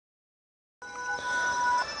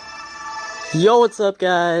Yo, what's up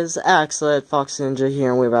guys? Axel Fox Ninja here,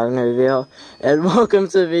 and we're back in another video. And welcome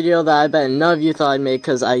to a video that I bet none of you thought I'd make,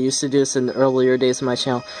 because I used to do this in the earlier days of my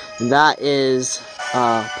channel. And that is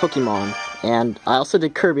Pokemon. And I also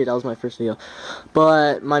did Kirby, that was my first video.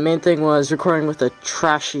 But my main thing was recording with a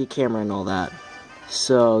trashy camera and all that.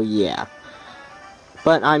 So yeah.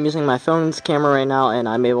 But I'm using my phone's camera right now, and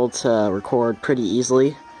I'm able to record pretty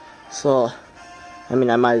easily. So, I mean,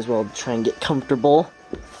 I might as well try and get comfortable.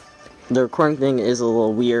 The recording thing is a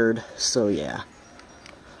little weird, so yeah.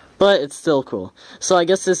 But it's still cool. So I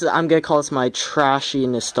guess I'm gonna call this my trashy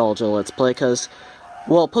nostalgia let's play, because,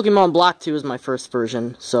 well, Pokemon Black 2 is my first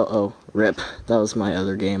version, so, oh, rip. That was my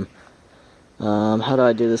other game. How do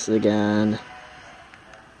I do this again?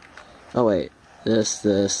 Oh wait, this,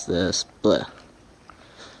 blah.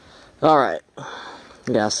 Alright.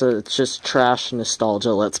 Yeah, so it's just trash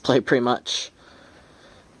nostalgia let's play pretty much.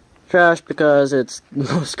 Trash because it's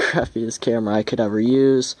the most crappiest camera I could ever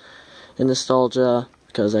use in nostalgia,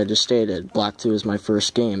 because I just stated Black 2 is my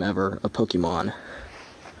first game ever of Pokemon.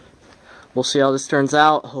 We'll see how this turns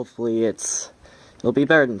out. Hopefully it'll be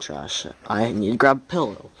better than trash. I need to grab a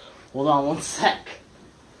pillow. Hold on one sec.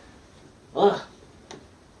 Ugh.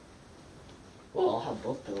 Well, I'll have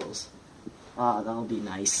both pillows. Ah, that'll be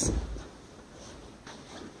nice.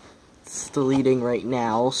 It's deleting right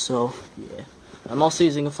now, so yeah. I'm also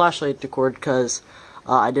using a flashlight to record because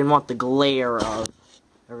I didn't want the glare of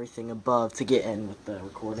everything above to get in with the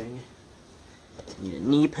recording. Need a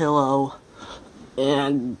knee pillow,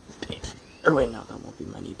 and or wait, no, that won't be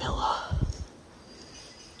my knee pillow.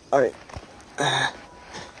 Alright.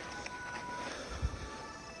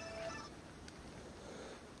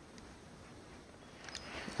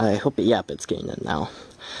 I hope it's getting in now.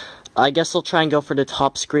 I guess I'll try and go for the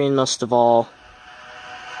top screen most of all.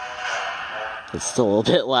 It's still a little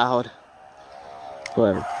bit loud.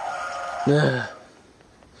 Whatever.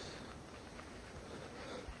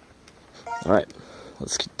 Alright,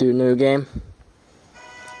 let's do a new game.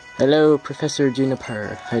 Hello, Professor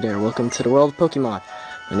Juniper. Hi there, welcome to the world of Pokemon.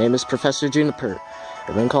 My name is Professor Juniper.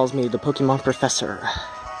 Everyone calls me the Pokemon Professor.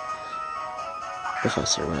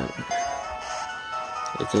 Professor, what?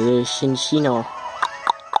 It's a Shinshino.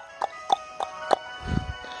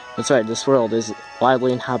 That's right, this world is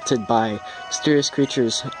widely inhabited by mysterious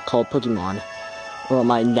creatures called Pokemon. Oh,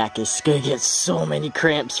 my neck is gonna get so many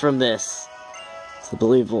cramps from this. It's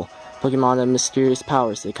unbelievable. Pokemon have mysterious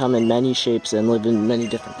powers. They come in many shapes and live in many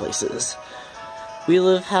different places. We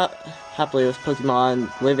live happily with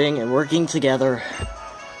Pokemon living and working together.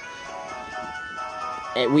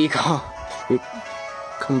 And we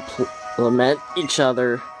complement each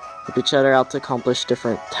other, help each other out to accomplish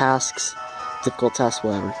different tasks, difficult tasks,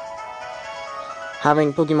 whatever.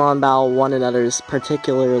 Having Pokemon battle one another is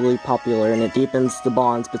particularly popular, and it deepens the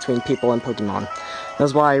bonds between people and Pokemon.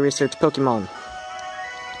 That's why I research Pokemon.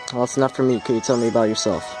 Well, that's enough for me. Could you tell me about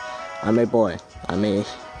yourself? I'm a boy. I'm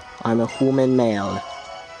a human male.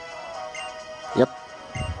 Yep.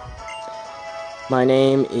 My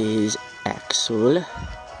name is Axel.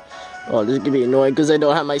 Oh, this is gonna be annoying because I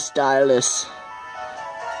don't have my stylus.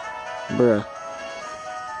 Bruh.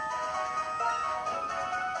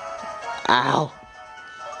 Ow.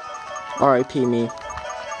 R.I.P. me.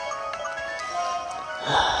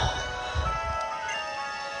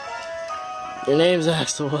 Your name's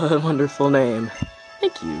Axel. What a wonderful name.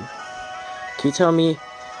 Thank you. Can you tell me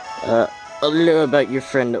a little about your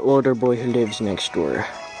friend, the older boy who lives next door?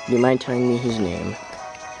 Do you mind telling me his name?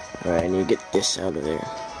 Alright, I need to get this out of there.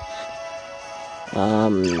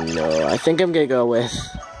 No. I think I'm gonna go with...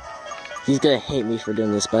 He's gonna hate me for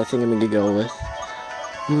doing this, but I think I'm gonna go with...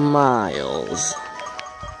 Miles.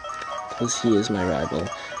 Because he is my rival.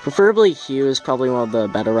 Preferably Hugh is probably one of the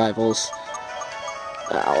better rivals.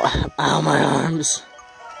 Ow. Ow, my arms.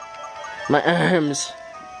 My arms.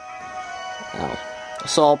 Ow.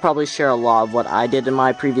 So I'll probably share a lot of what I did in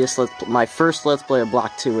my previous my first Let's Play of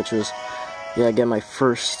Black 2, which was, yeah, again, my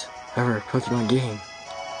first ever Pokemon game.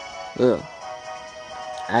 Ugh.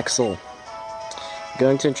 Axel. I'm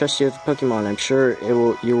going to entrust you with Pokemon. I'm sure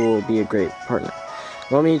you will be a great partner.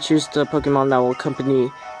 Want me to choose the Pokemon that will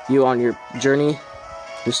accompany you on your journey?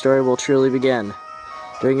 Your story will truly begin.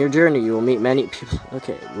 During your journey, you will meet many people.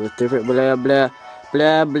 Okay, with different blah blah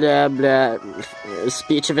blah blah blah.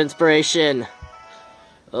 Speech of inspiration.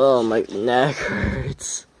 Oh, my neck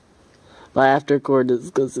hurts. But I have to record this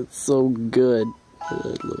because it's so good.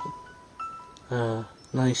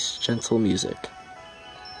 Nice, gentle music.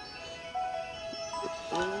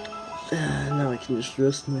 Now I can just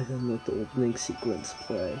rest my head and let the opening sequence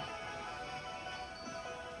play.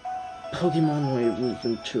 Pokemon Wave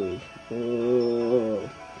Movement 2. Oh.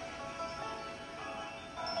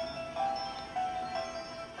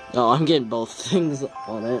 Oh, I'm getting both things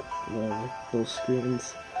on it. Whatever. Both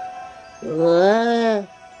screens.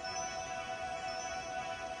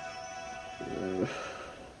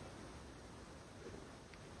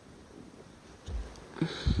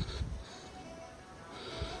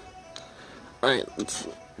 Alright, let's...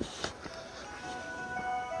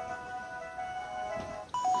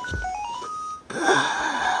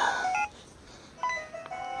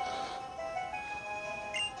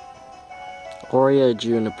 Aurea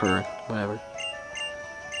Juniper, whatever.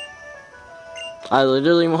 I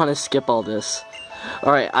literally want to skip all this.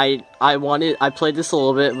 Alright, I played this a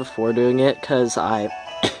little bit before doing it, because I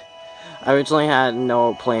originally had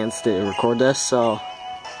no plans to record this, so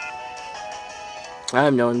I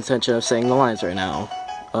have no intention of saying the lines right now.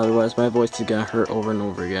 Otherwise, my voice is gonna hurt over and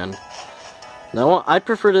over again. No, I'd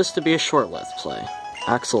prefer this to be a short Let's Play.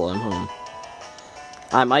 Axel, I'm home.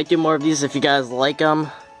 I might do more of these if you guys like them.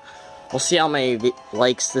 We'll see how many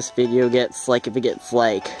likes this video gets. Like, if it gets,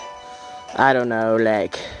 like, I don't know,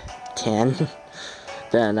 like, 10,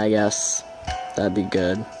 then I guess that'd be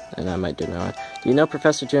good. And I might do another one. Do you know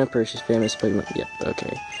Professor Juniper? She's famous Pokemon. Yep,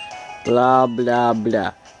 okay. Blah, blah,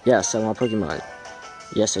 blah. Yes, I want Pokemon.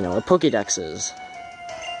 Yes, I know what Pokédex is.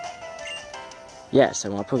 Yes, I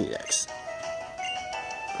want Pokédex.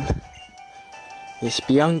 It's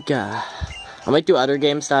Bianca. I might do other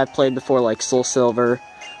games that I've played before, like Soul Silver,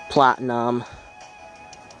 Platinum.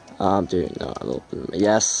 Dude, no,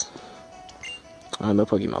 yes. I'm a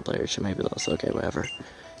Pokemon player, so maybe those. Okay, whatever.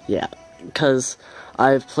 Yeah, because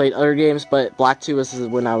I've played other games, but Black 2 was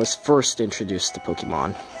when I was first introduced to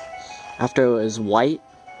Pokemon. After it was White.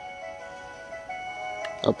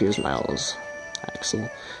 Oh, here's Miles.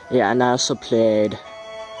 Excellent. Yeah, and I also played...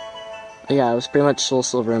 Yeah, it was pretty much Soul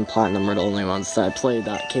Silver and Platinum were the only ones that I played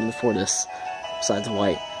that came before this, besides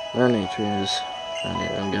White. Learning trees.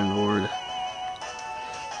 I'm getting bored.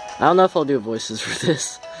 I don't know if I'll do voices for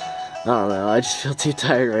this. I don't know, I just feel too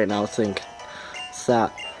tired right now to think. It's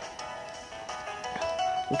that.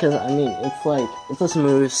 Because, I mean, it's a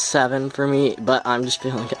smooth 7 for me, but I'm just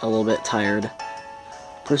feeling a little bit tired.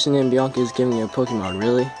 Person named Bianca is giving you a Pokemon,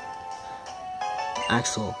 really?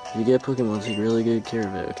 Axel, if you get a Pokemon, take really good care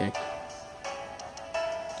of it, okay?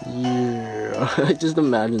 Yeah, just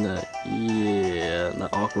imagine that. Yeah, that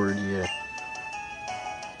awkward, yeah.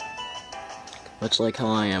 Much like how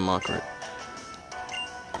I am awkward.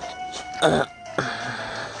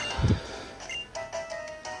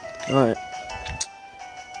 Alright.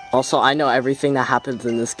 Also, I know everything that happens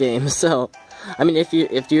in this game, so... I mean, if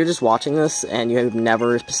you're just watching this and you have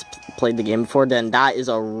never played the game before, then that is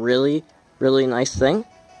a really, really nice thing.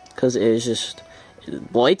 Because it is just...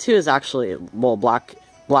 White 2 is actually... Well, Black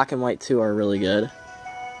and White 2 are really good.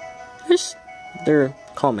 They're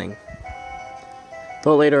calming.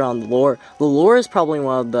 But later on, the lore is probably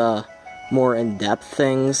one of the more in-depth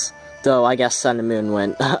things. Though, I guess Sun and Moon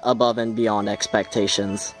went above and beyond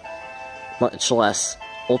expectations. Much less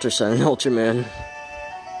Ultra Sun and Ultra Moon.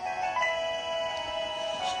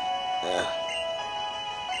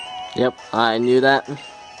 Yep, I knew that.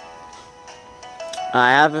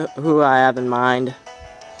 I have who I have in mind.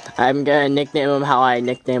 I'm gonna nickname him how I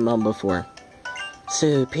nicknamed him before.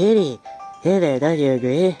 So pretty. Hey there, don't you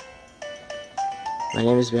agree? My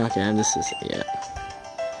name is Bianca, and this is... yeah.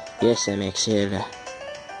 Yes, I'm Axel.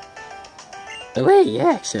 Oh wait,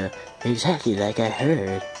 yeah, Axel. Exactly like I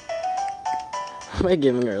heard. Am I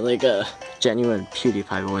giving her like a genuine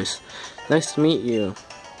PewDiePie voice? Nice to meet you.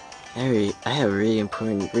 I have a really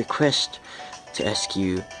important request to ask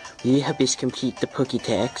you. Will you help us complete the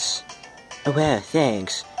Pokédex? Oh wow,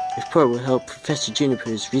 thanks. Your support will help Professor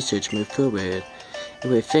Juniper's research move forward.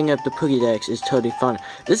 Anyway, filling up the Pokédex is totally fun.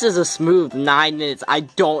 This is a smooth 9 minutes. I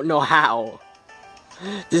don't know how.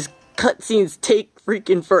 These cutscenes take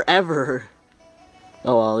freaking forever.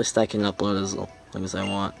 Oh well, at least I can upload as long as I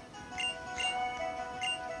want.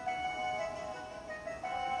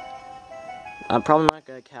 I'm probably not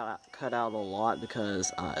going to cut out a lot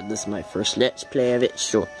because this is my first Let's Play of it,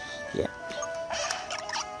 so yeah.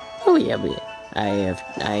 Oh yeah, but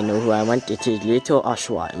I know who I want. It is Little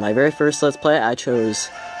Oshawott. My very first Let's Play, I chose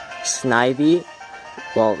Snivy.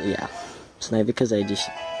 Well, yeah, Snivy because I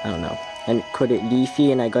don't know. And called it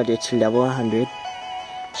Leafy, and I got it to level 100.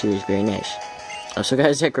 She was very nice. Also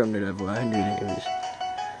got Zekrom to level 100.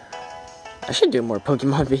 I should do more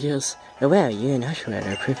Pokemon videos. Oh wow, you and Oshawott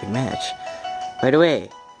are a perfect match. By the way,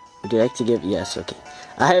 would you like to give... Yes, okay.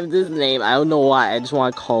 I have this name, I don't know why, I just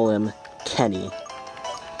want to call him Kenny.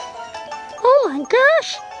 Oh my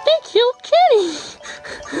gosh, killed Kenny!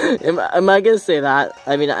 am I gonna say that?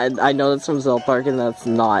 I mean, I know that's from South Park and that's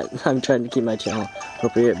not. I'm trying to keep my channel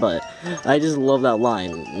appropriate, but I just love that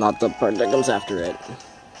line, not the part that comes after it.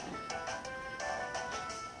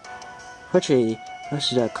 Fortunately,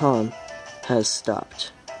 Russia.com has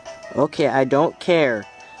stopped. Okay, I don't care.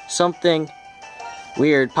 Something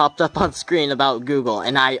weird popped up on screen about Google,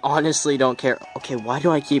 and I honestly don't care. Okay, why do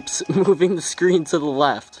I keep moving the screen to the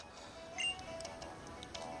left?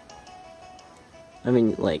 I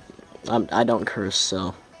mean, like, I don't curse,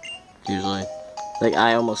 so, usually. Like,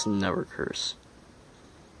 I almost never curse.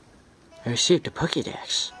 I received a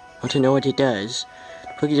Pokédex. Want to know what it does?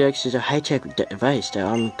 The Pokédex is a high-tech device that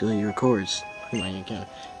automatically records.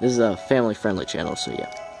 This is a family-friendly channel, so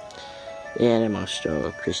yeah. And I'm also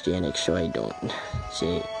a Christianic, so I don't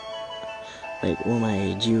say, like, oh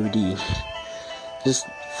my G.O.D. Just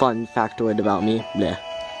fun factoid about me, blah.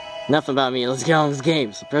 Enough about me, let's get on this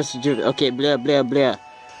game. So press the okay, blah, blah, blah.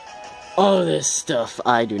 All this stuff,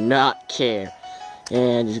 I do not care.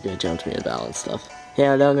 And he's gonna jump to me about and stuff.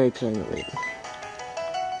 Yeah, I'm gonna be playing it later.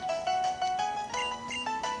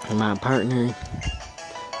 And my partner,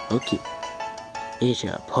 okay, it's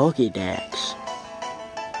a Pokédex.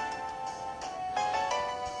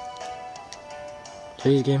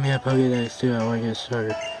 Please give me a Pokédex too, I want to get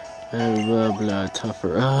started. And blah blah,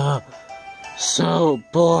 tougher. Ah, so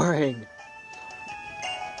boring.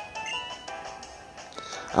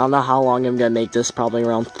 I don't know how long I'm gonna make this, probably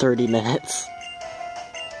around 30 minutes.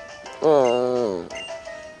 I'll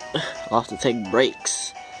have to take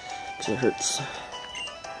breaks, because it hurts.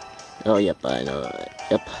 Oh, yep, I know.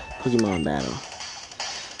 Yep, Pokemon battle.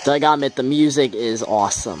 So I gotta admit, the music is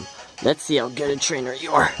awesome. Let's see how good a trainer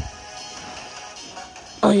you are.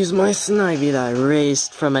 I'll use my Snivy that I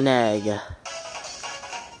raised from an egg. I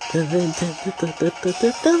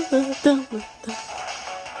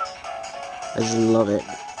just love it.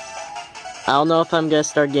 I don't know if I'm gonna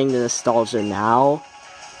start getting the nostalgia now.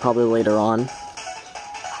 Probably later on.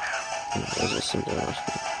 There's something else.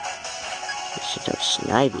 This is our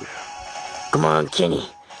Snivy. Come on, Kenny.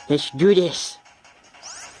 Let's do this.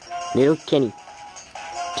 Little Kenny.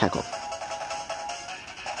 Tackle.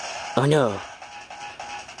 Oh no.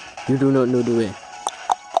 You do not know the way.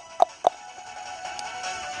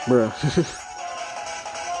 Bruh.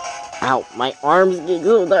 Ow, my arms get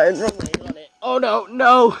so tired from laying on it. Oh no,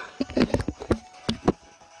 no!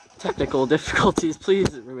 Technical difficulties,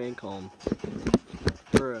 please remain calm.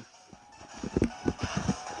 Bruh.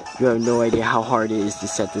 You have no idea how hard it is to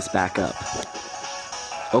set this back up.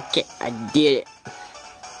 Okay, I did it.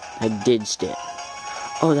 I ditched it.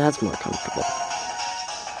 Oh, that's more comfortable.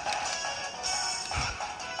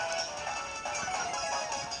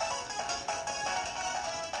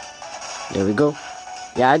 There we go.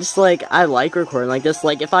 Yeah, I like recording like this.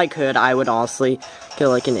 Like, if I could, I would honestly get,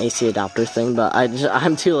 like, an AC adapter thing, but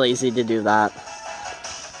I'm too lazy to do that.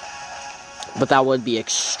 But that would be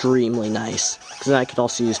extremely nice, because I could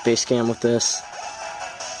also use Facecam with this.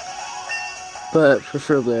 But,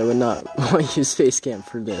 preferably, I would not want to use Facecam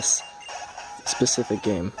for this specific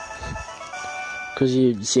game. Because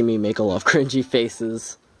you'd see me make a lot of cringy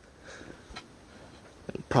faces.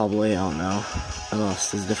 Probably, I don't know.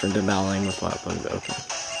 Unless it's different than battling with wild Pokemon, but okay.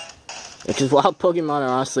 Because wild Pokemon are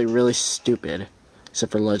honestly really stupid.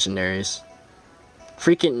 Except for legendaries.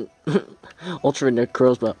 Freaking Ultra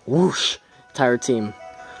Necros, but whoosh! Entire team.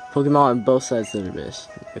 Pokemon on both sides of the abyss.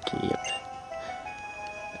 Okay, yep.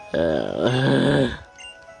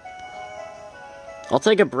 I'll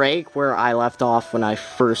take a break where I left off when I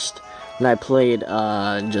played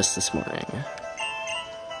just this morning.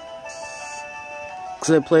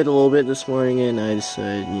 Because I played a little bit this morning and I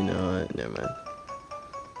decided, you know what, never mind.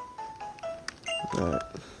 Alright.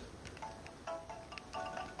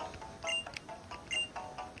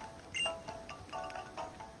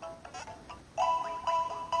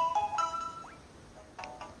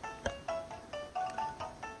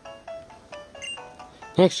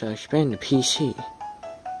 Next, I'll expand the PC.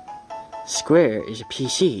 Square is a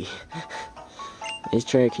PC. This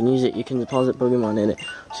tray can use it, you can deposit Pokemon in it.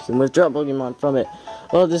 So you can withdraw Pokemon from it.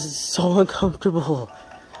 Oh, this is so uncomfortable.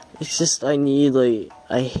 It's just, I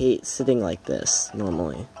hate sitting like this,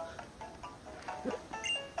 normally.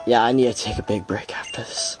 Yeah, I need to take a big break after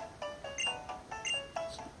this.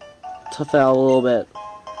 Tough out a little bit.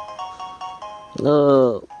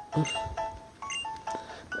 Oh.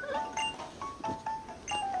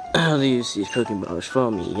 I'll use these Pokeballs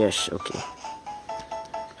for me, yes, okay.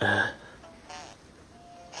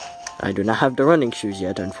 I do not have the running shoes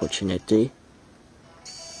yet, unfortunately.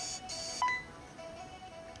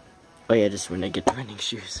 Oh yeah, just when I get the running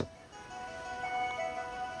shoes.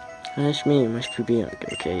 Finish me, must be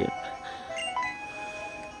okay, yep.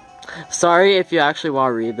 Sorry if you actually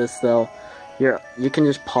want to read this though. You can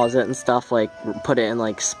just pause it and stuff, like put it in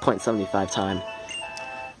like 0.75 time.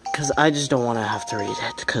 Cause I just don't want to have to read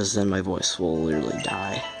it, cause then my voice will literally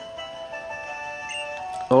die.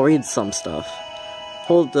 I'll read some stuff.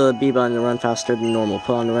 Hold the B button to run faster than normal.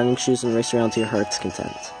 Put on the running shoes and race around to your heart's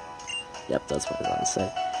content. Yep, that's what I want to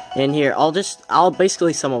say. And here, I'll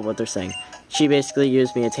basically sum up what they're saying. She basically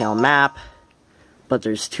used me a tail map, but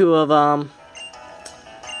there's 2 of them.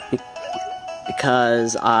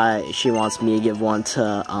 Because she wants me to give one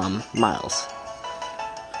to, Miles.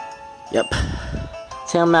 Yep.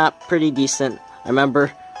 Tail map, pretty decent. I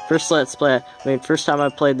remember, first time I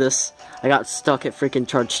played this, I got stuck at freaking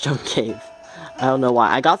Chargestone Cave. I don't know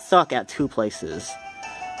why. I got stuck at 2 places.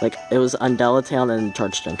 Like, it was Undella Town and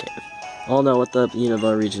Chargestone Cave. I don't know what the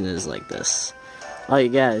Unova region is like this. Oh, you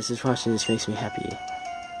guys, just watching this makes me happy.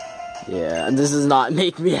 Yeah, this does not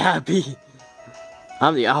make me happy.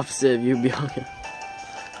 I'm the opposite of you, Bianca.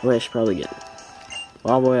 Wait, I should probably get it.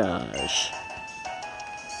 Bon voyage.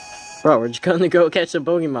 Bro, we're just gonna go catch a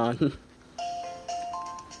Pokemon.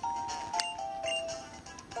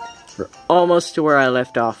 We're almost to where I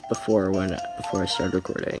left off before I started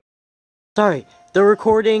recording. Sorry, the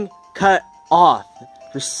recording cut off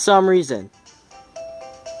for some reason.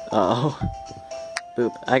 Uh-oh.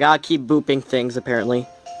 Boop. I gotta keep booping things, apparently.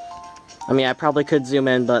 I mean, I probably could zoom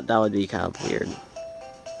in, but that would be kind of weird.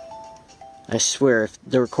 I swear, if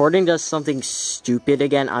the recording does something stupid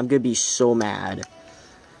again, I'm gonna be so mad.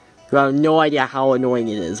 You have no idea how annoying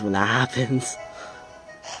it is when that happens.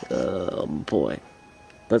 Oh, boy.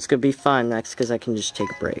 But it's gonna be fun next, because I can just take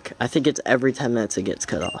a break. I think it's every 10 minutes it gets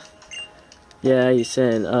cut off. Yeah, he's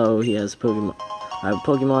saying, oh, he has a Pokemon. I have a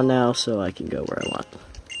Pokemon now, so I can go where I want.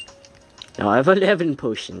 Now I have 11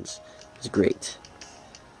 potions. It's great.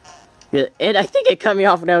 And I think it cut me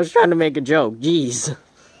off when I was trying to make a joke. Jeez.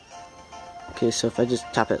 Okay, so if I just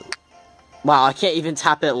tap it... Wow, I can't even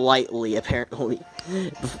tap it lightly, apparently.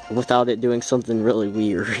 Without it doing something really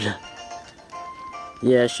weird.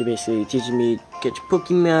 Yeah, she basically teaching me to catch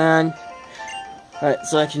Pokemon. Alright,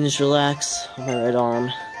 so I can just relax on my right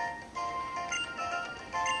arm.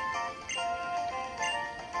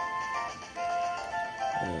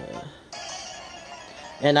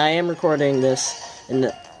 And I am recording this,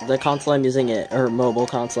 and the console I'm using mobile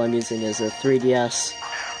console I'm using is a 3DS.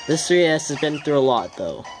 This 3DS has been through a lot,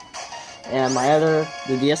 though. And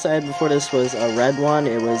the DS I had before this was a red one.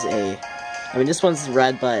 It was this one's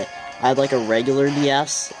red, but I had like a regular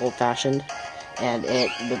DS, old-fashioned.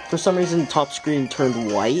 And for some reason, the top screen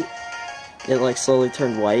turned white. It like slowly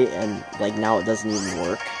turned white, and like now it doesn't even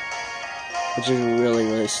work. Which is really,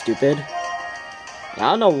 really stupid. I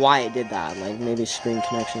don't know why it did that, like maybe screen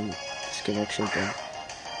connection, disconnection thing.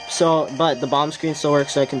 So, but the bomb screen still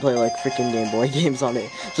works, so I can play like freaking Game Boy games on it.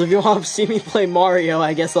 So if you want to see me play Mario,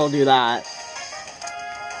 I guess I'll do that.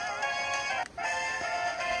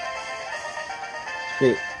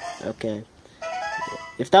 Wait, okay.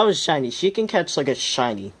 If that was shiny, she can catch like a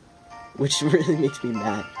shiny, which really makes me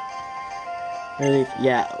mad. Really,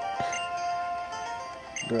 yeah.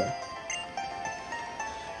 Bruh.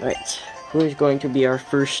 Right. Who is going to be our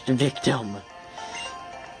first victim?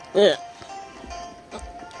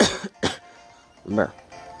 Bruh.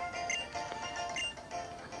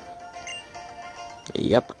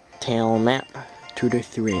 Yep, tail map to the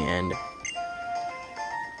thread.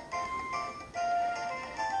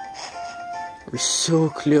 We're so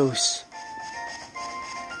close.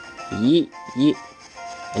 Yeet, yeet.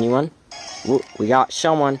 Anyone? Ooh, we got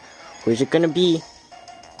someone. Who's it gonna be?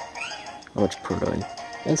 Oh, it's Purloin.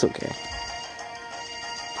 That's okay.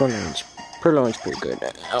 Purloin's pretty good.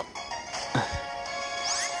 Oh.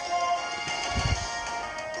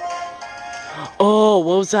 Oh,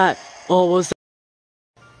 what was that? Oh, what was that?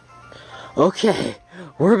 Okay,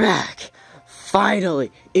 we're back.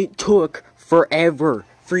 Finally, it took forever.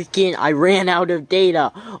 Freaking, I ran out of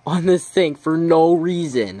data on this thing for no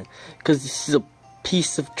reason. Because this is a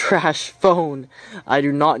piece of trash phone. I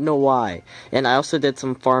do not know why. And I also did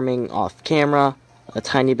some farming off camera. A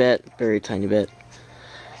tiny bit, very tiny bit.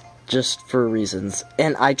 Just for reasons.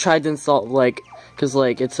 And I tried to install, like, because,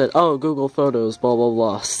 like, it said, oh, Google Photos, blah, blah,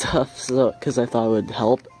 blah, stuff. So, because I thought it would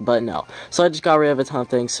help, but no. So I just got rid of a ton of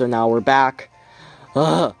things, so now we're back.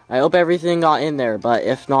 I hope everything got in there, but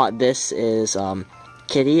if not, this is,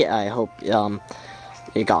 Kitty. I hope,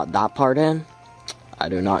 it got that part in. I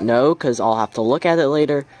do not know, because I'll have to look at it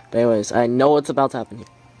later. But anyways, I know what's about to happen here.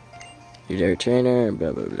 You're their trainer,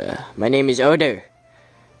 blah, blah, blah. My name is Oder.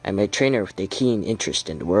 I'm a trainer with a keen interest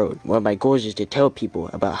in the world. One of my goals is to tell people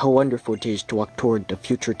about how wonderful it is to walk toward the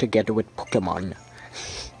future together with Pokemon.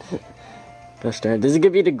 Gosh darn, this is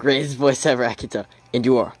gonna be the greatest voice ever, I can tell. And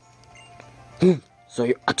you are. So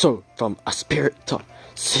you're Axel from a spirit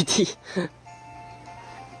city.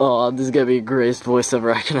 Oh, this is gonna be the greatest voice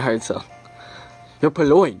ever, I can already tell. Your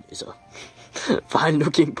Paloin is a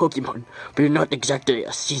fine-looking Pokemon, but you're not exactly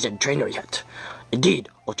a seasoned trainer yet. Indeed,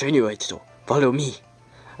 I'll train you right, so follow me.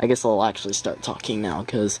 I guess I'll actually start talking now,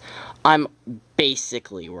 because I'm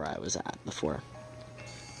basically where I was at before.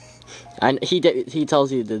 He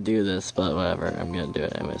tells you to do this, but whatever, I'm gonna do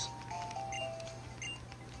it anyways.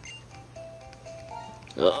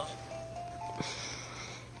 Ugh.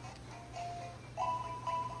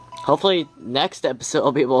 Hopefully, next episode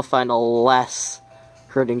I'll be able to find a less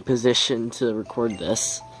hurting position to record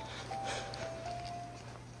this.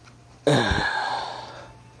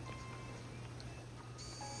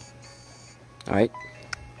 Alright.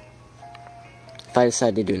 If I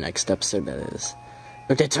decide to do next episode, that is.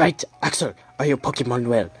 But that's right, Axel. Are your Pokemon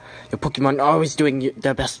well? Your Pokemon are always doing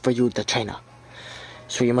their best for you, the trainer.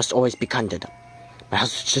 So you must always be kind to them. My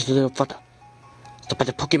house is just a little further. Stop at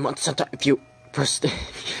the Pokemon Center if you first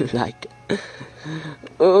like.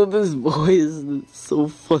 Oh, this voice is so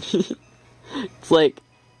funny. It's like,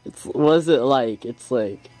 what is it like? It's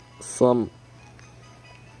like some,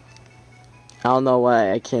 I don't know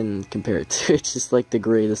why I can compare it to. It's just like the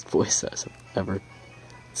greatest voice ever.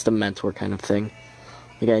 It's the mentor kind of thing.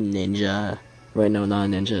 Like a ninja. Right, no, not a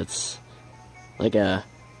ninja. It's like a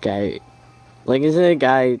guy. Like, isn't it a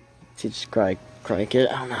guy teach cry kid?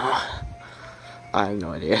 I don't know. I have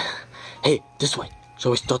no idea. Hey, this way.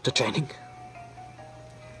 So we start the training.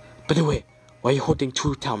 By the way, why are you holding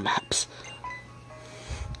 2 town maps?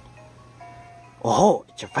 Oh,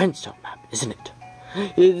 it's your friend's town map, isn't it?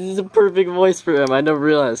 It's a perfect voice for him. I never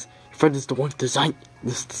realized. Your friend is the one who designed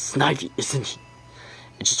this Snivy, isn't he?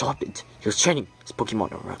 It just happened. He was training his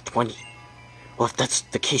Pokemon around 20. Well, if that's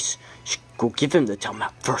the case, you should go give him the town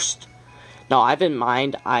map first. Now, I have in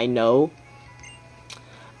mind, I know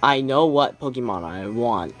what Pokemon I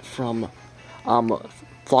want from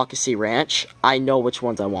Flockacy Ranch. I know which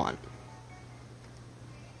ones I want.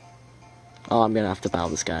 Oh, I'm gonna have to battle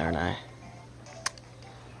this guy, aren't I?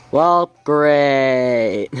 Well,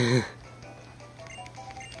 great.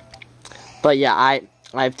 But yeah, I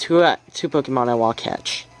have two Pokemon I want to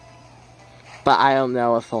catch. But I don't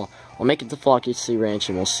know if I'll make it to Flockacy Ranch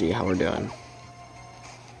and we'll see how we're doing.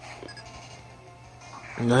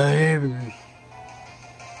 It's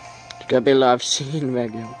gonna be a lot of scene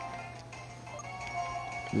right now.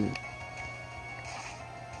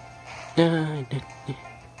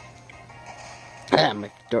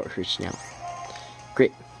 My throat hurts now.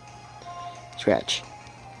 Great. Scratch.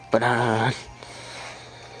 But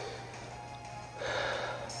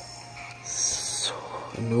so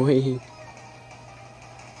annoying.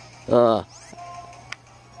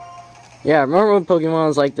 Yeah, remember when Pokemon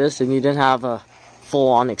was like this and you didn't have a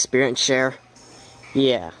full-on experience share?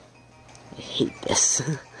 Yeah. I hate this.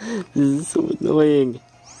 This is so annoying.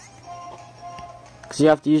 Because you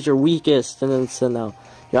have to use your weakest, and then so now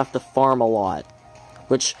you have to farm a lot.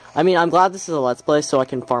 Which, I mean, I'm glad this is a Let's Play so I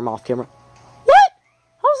can farm off camera. What?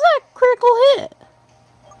 How's that critical hit?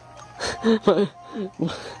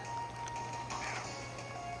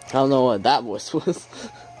 I don't know what that voice was.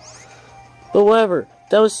 But whatever.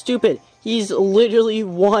 That was stupid. He's literally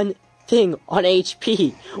one thing on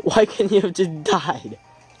HP. Why couldn't you have just died?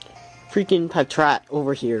 Freaking Petrat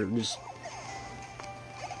over here. Just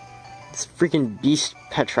this freaking beast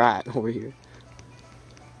Petrat over here.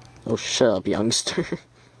 Oh, shut up, youngster.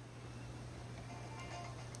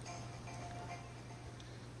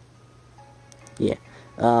 Yeah.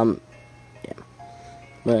 Yeah.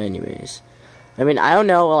 But anyways. I mean, I don't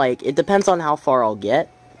know, like, it depends on how far I'll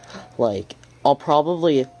get. Like, I'll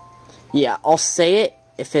probably, yeah, I'll say it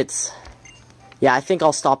if it's, yeah, I think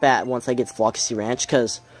I'll stop at once I get to Flockacy Ranch,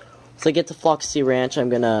 because once I get to Flockacy Ranch, I'm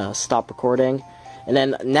gonna stop recording, and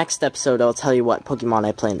then next episode, I'll tell you what Pokemon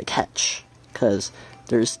I plan to catch, because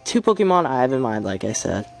there's 2 Pokemon I have in mind, like I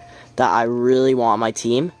said, that I really want on my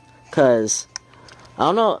team, because, I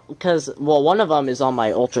don't know, because, well, one of them is on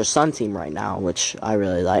my Ultra Sun team right now, which I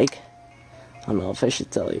really like. I don't know if I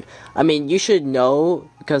should tell you. I mean, you should know,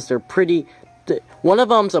 because they're pretty, one of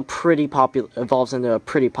them's a pretty popular, evolves into a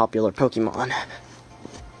pretty popular Pokemon.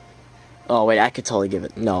 Oh, wait, I could totally give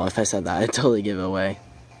it, no, if I said that, I'd totally give it away.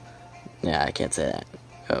 Yeah, I can't say that.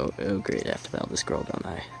 Oh great, I have to battle this girl, don't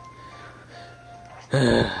I?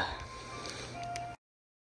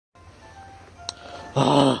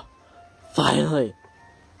 Ah, finally!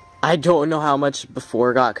 I don't know how much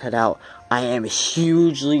before got cut out. I am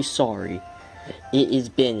hugely sorry. It has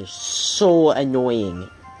been so annoying.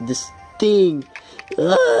 This thing.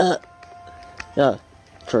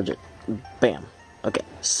 Charge it. Bam. Okay,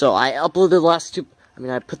 so I uploaded the last two.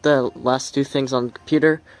 I put the last two things on the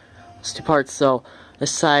computer. Last two parts. So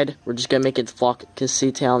this side, we're just gonna make it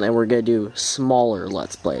Flockasy Town, and we're gonna do smaller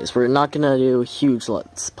Let's Plays. We're not gonna do huge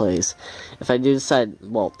Let's Plays. If I do decide,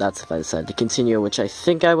 well, that's if I decide to continue, which I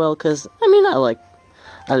think I will, cause I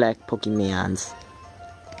like Pokemons.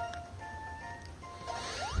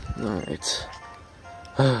 Alright.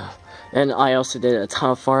 And I also did a ton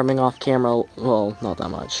of farming off camera. Well, not that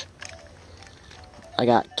much. I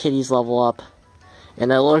got Kitty's level up.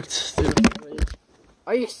 And I looked through the footage.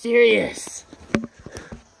 Are you serious?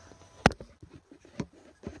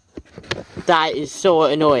 That is so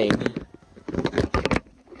annoying.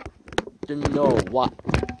 No, what?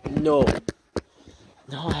 No.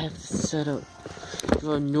 No, I have to set up. You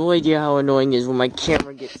have no idea how annoying it is when my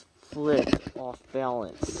camera gets flipped off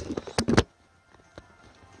balance.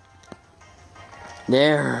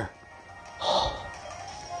 There.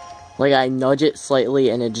 Like, I nudge it slightly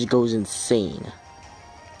and it just goes insane.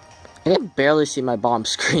 I can barely see my bomb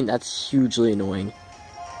screen. That's hugely annoying.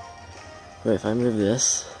 Wait, if I move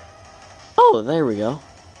this... Oh, there we go.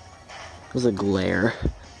 There's a glare.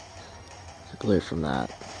 There's a glare from that.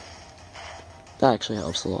 That actually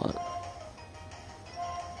helps a lot.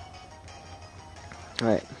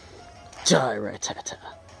 Alright.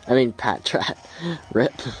 Pat-rat.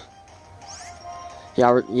 Rip.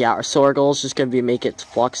 Yeah, so our goal is just gonna be make it to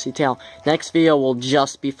Flockasy Town. Next video will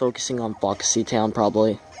just be focusing on Flockasy Town,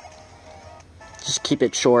 probably. Just keep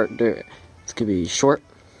it short. It's gonna be short,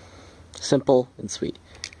 simple, and sweet.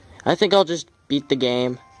 I think I'll just beat the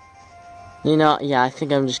game. I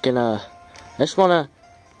think I'm just gonna... I just wanna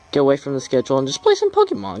get away from the schedule and just play some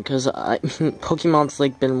Pokemon, because Pokemon's,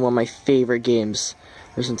 like, been one of my favorite games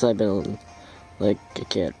ever since I've been, like, a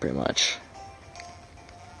kid, pretty much.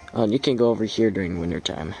 Oh, and you can go over here during winter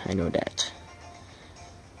time. I know that.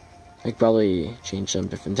 I could probably change some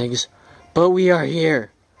different things. But we are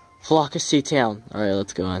here! Flockasy Town. Alright,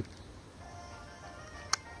 let's go on.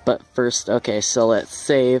 But first, okay, so let's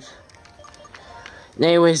save. And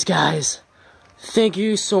anyways, guys, thank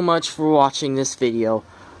you so much for watching this video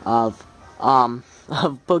of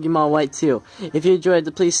Pokemon White 2. If you enjoyed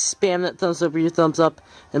it, please spam that thumbs up or your thumbs up,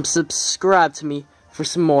 and subscribe to me for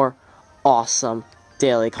some more awesome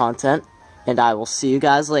daily content. And I will see you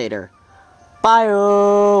guys later.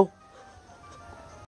 Bye-o!